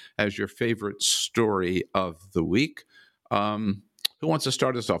attention as your favorite story of the week. Who wants to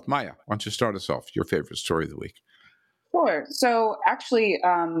start us off? Maya, why don't you start us off? Your favorite story of the week. Sure. So actually,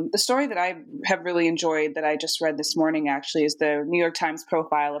 the story that I have really enjoyed that I just read this morning actually is the New York Times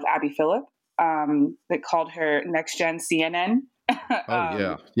profile of Abby Phillip that called her Next Gen CNN.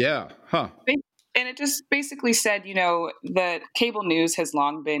 Yeah. Huh. And it just basically said, the cable news has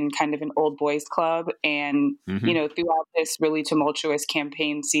long been kind of an old boys club. And, throughout this really tumultuous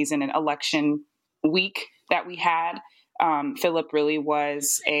campaign season and election week that we had, Philip really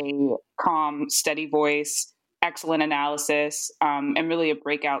was a calm, steady voice, excellent analysis, and really a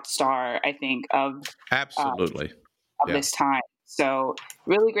breakout star, I think, of this time. So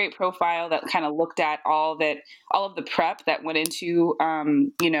really great profile that kind of looked at all of the prep that went into,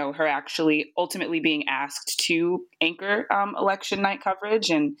 her actually ultimately being asked to anchor election night coverage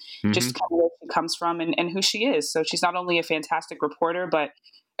and just kind of where she comes from and who she is. So she's not only a fantastic reporter, but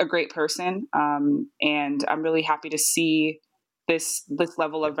a great person. And I'm really happy to see this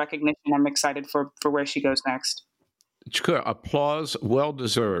level of recognition. I'm excited for where she goes next. Applause, well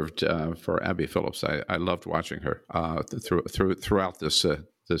deserved for Abby Phillips. I loved watching her throughout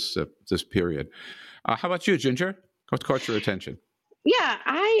this period. How about you, Ginger? What caught your attention? Yeah,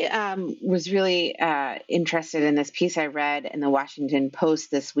 I was really interested in this piece I read in the Washington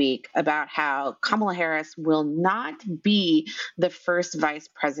Post this week about how Kamala Harris will not be the first vice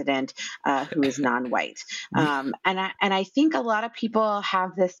president who is non-white. And I think a lot of people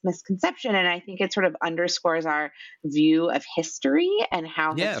have this misconception, and I think it sort of underscores our view of history and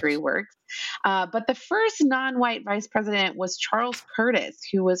how history works. But the first non-white vice president was Charles Curtis,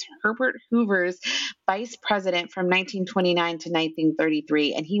 who was Herbert Hoover's vice president from 1929 to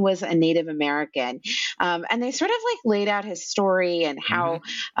 1933, and he was a Native American. And they sort of laid out his story and how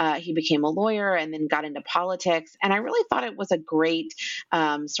he became a lawyer and then got into politics. And I really thought it was a great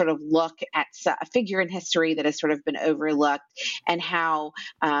sort of look at a figure in history that has sort of been overlooked, and how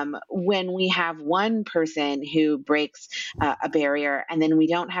when we have one person who breaks a barrier and then we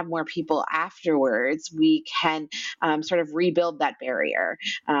don't have more people until afterwards we can sort of rebuild that barrier.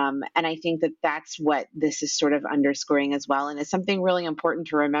 And I think that that's what this is sort of underscoring as well. And it's something really important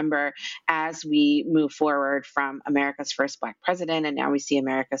to remember as we move forward from America's first Black president, and now we see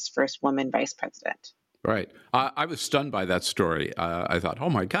America's first woman vice president. Right. I was stunned by that story. I thought, oh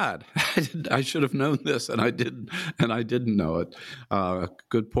my God, I should have known this, and I didn't know it.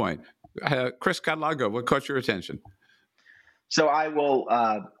 Good point. Chris Cadelago, what caught your attention? So I will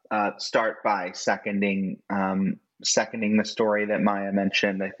start by seconding the story that Maya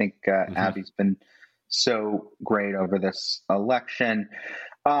mentioned. I think Abby's been so great over this election.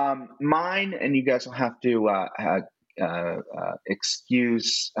 Mine, and you guys will have to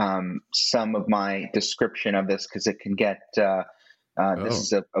excuse some of my description of this because it can get this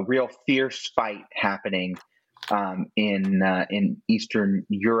is a real fierce fight happening in Eastern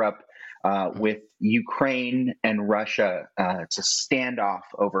Europe with Ukraine and Russia. It's a standoff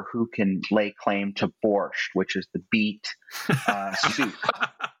over who can lay claim to borscht, which is the beet soup.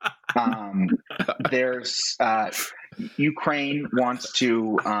 There's Ukraine wants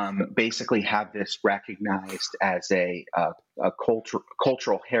to basically have this recognized as a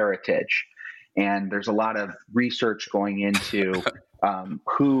cultural heritage, and there's a lot of research going into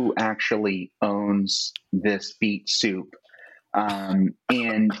who actually owns this beet soup.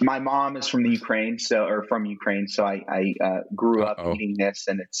 And my mom is from Ukraine, so I grew up eating this,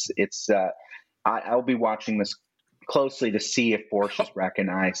 and I'll be watching this closely to see if borscht is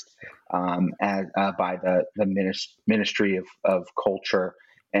recognized by the Ministry of Culture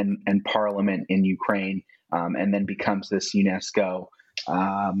and Parliament in Ukraine, and then becomes this UNESCO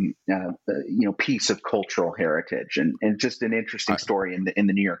piece of cultural heritage, and just an interesting story in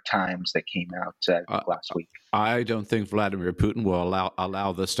the New York Times that came out last week. I don't think Vladimir Putin will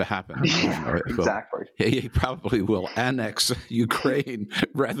allow this to happen. Yeah, exactly. He probably will annex Ukraine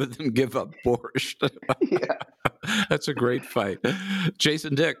rather than give up borscht. Yeah. That's a great fight.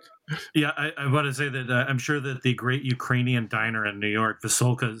 Jason Dick. Yeah, I want to say that I'm sure that the great Ukrainian diner in New York,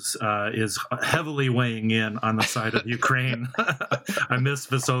 Vysoka's, is heavily weighing in on the side of Ukraine. I miss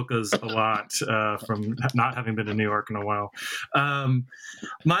Vysoka's a lot from not having been to New York in a while.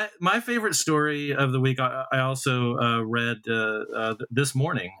 My favorite story of the week, I also read this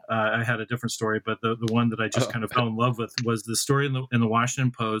morning. I had a different story, but the one that I just kind of fell in love with was the story in the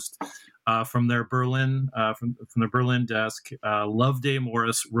Washington Post. From their Berlin desk, Loveday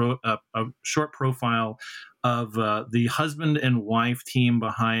Morris wrote a short profile of the husband and wife team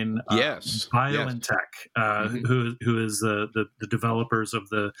behind BioNTech, who is the developers of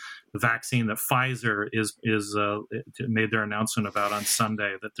the vaccine that Pfizer is made their announcement about on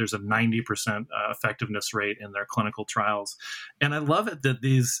Sunday, that there's a 90% effectiveness rate in their clinical trials. And I love it that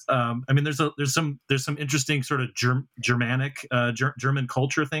these there's some interesting sort of Germanic German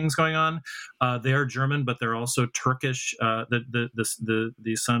culture things going on. They are German, but they're also Turkish.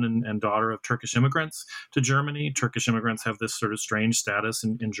 The son and daughter of Turkish immigrants to Germany. Turkish immigrants have this sort of strange status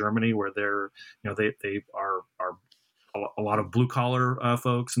in Germany where they are a lot of blue collar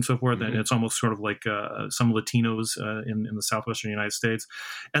folks and so forth. Mm-hmm. And it's almost sort of like some Latinos in the southwestern United States.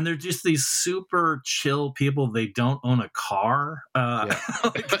 And they're just these super chill people. They don't own a car. And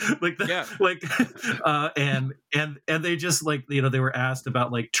they just they were asked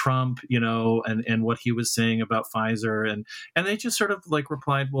about Trump, and what he was saying about Pfizer. And they just sort of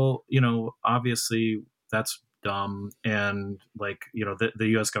replied, well, obviously that's dumb, and the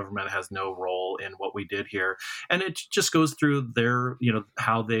U.S. government has no role in what we did here. And it just goes through their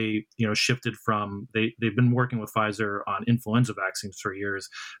how they shifted from they've been working with Pfizer on influenza vaccines for years,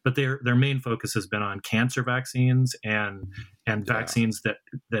 but their main focus has been on cancer vaccines and vaccines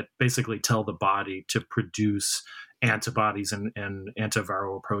that basically tell the body to produce antibodies and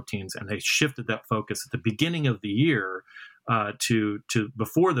antiviral proteins. And they shifted that focus at the beginning of the year to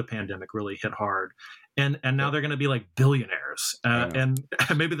before the pandemic really hit hard. And now they're going to be billionaires, and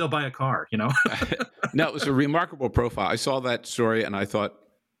maybe they'll buy a car, No, it was a remarkable profile. I saw that story and I thought,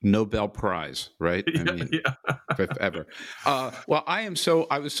 Nobel Prize, right? If ever. Well, I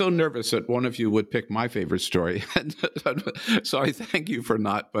was so nervous that one of you would pick my favorite story. So I thank you for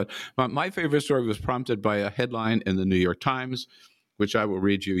not. But my favorite story was prompted by a headline in the New York Times, which I will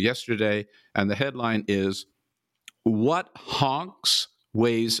read you yesterday. And the headline is, "What honks,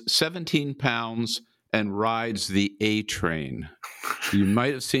 weighs 17 pounds, and rides the A train?" You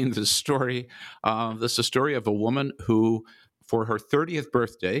might have seen this story. This is a story of a woman who, for her 30th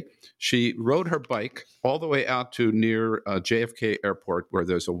birthday, she rode her bike all the way out to near JFK Airport, where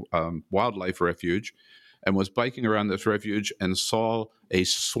there's a wildlife refuge, and was biking around this refuge and saw a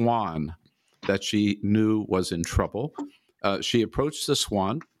swan that she knew was in trouble. She approached the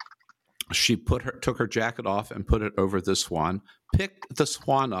swan, she took her jacket off and put it over the swan, picked the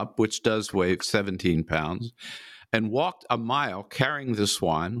swan up, which does weigh 17 pounds, and walked a mile carrying the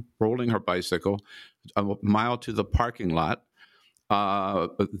swan, rolling her bicycle, a mile to the parking lot.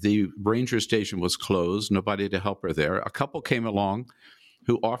 The ranger station was closed, nobody to help her there. A couple came along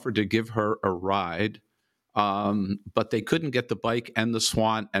who offered to give her a ride, but they couldn't get the bike and the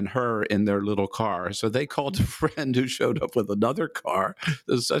swan and her in their little car. So they called a friend who showed up with another car.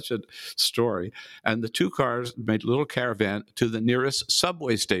 There's such a story. And the two cars made a little caravan to the nearest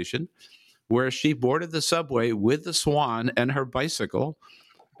subway station, where she boarded the subway with the swan and her bicycle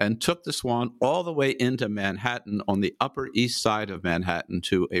and took the swan all the way into Manhattan, on the Upper East Side of Manhattan,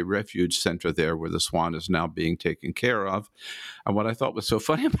 to a refuge center there where the swan is now being taken care of. And what I thought was so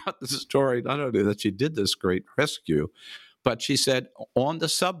funny about this story, not only that she did this great rescue, but she said on the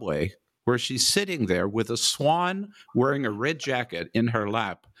subway, where she's sitting there with a swan wearing a red jacket in her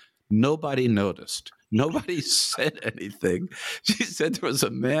lap, nobody noticed. Nobody said anything. She said there was a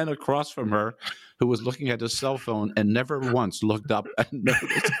man across from her who was looking at his cell phone and never once looked up and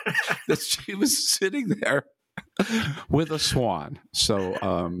noticed that she was sitting there with a swan.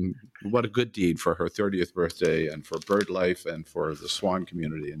 So what a good deed for her 30th birthday, and for bird life, and for the swan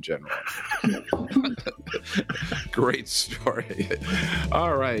community in general. Great story.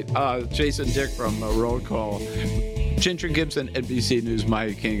 All right. Jason Dick from Roll Call. Ginger Gibson, NBC News,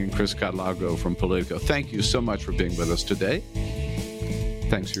 Maya King, and Chris Cadelago from Politico. Thank you so much for being with us today.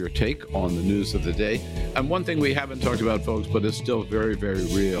 Thanks for your take on the news of the day. And one thing we haven't talked about, folks, but it's still very, very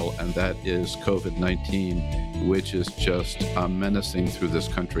real, and that is COVID-19, which is just menacing through this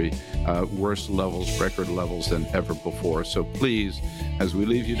country. Worse levels, record levels than ever before. So please, as we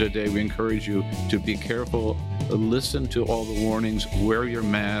leave you today, we encourage you to be careful. Listen to all the warnings. Wear your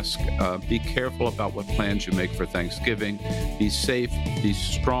mask. Be careful about what plans you make for Thanksgiving. Be safe. Be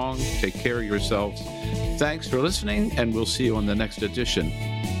strong. Take care of yourselves. Thanks for listening, and we'll see you on the next edition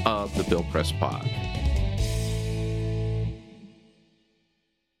of the Bill Press Pod.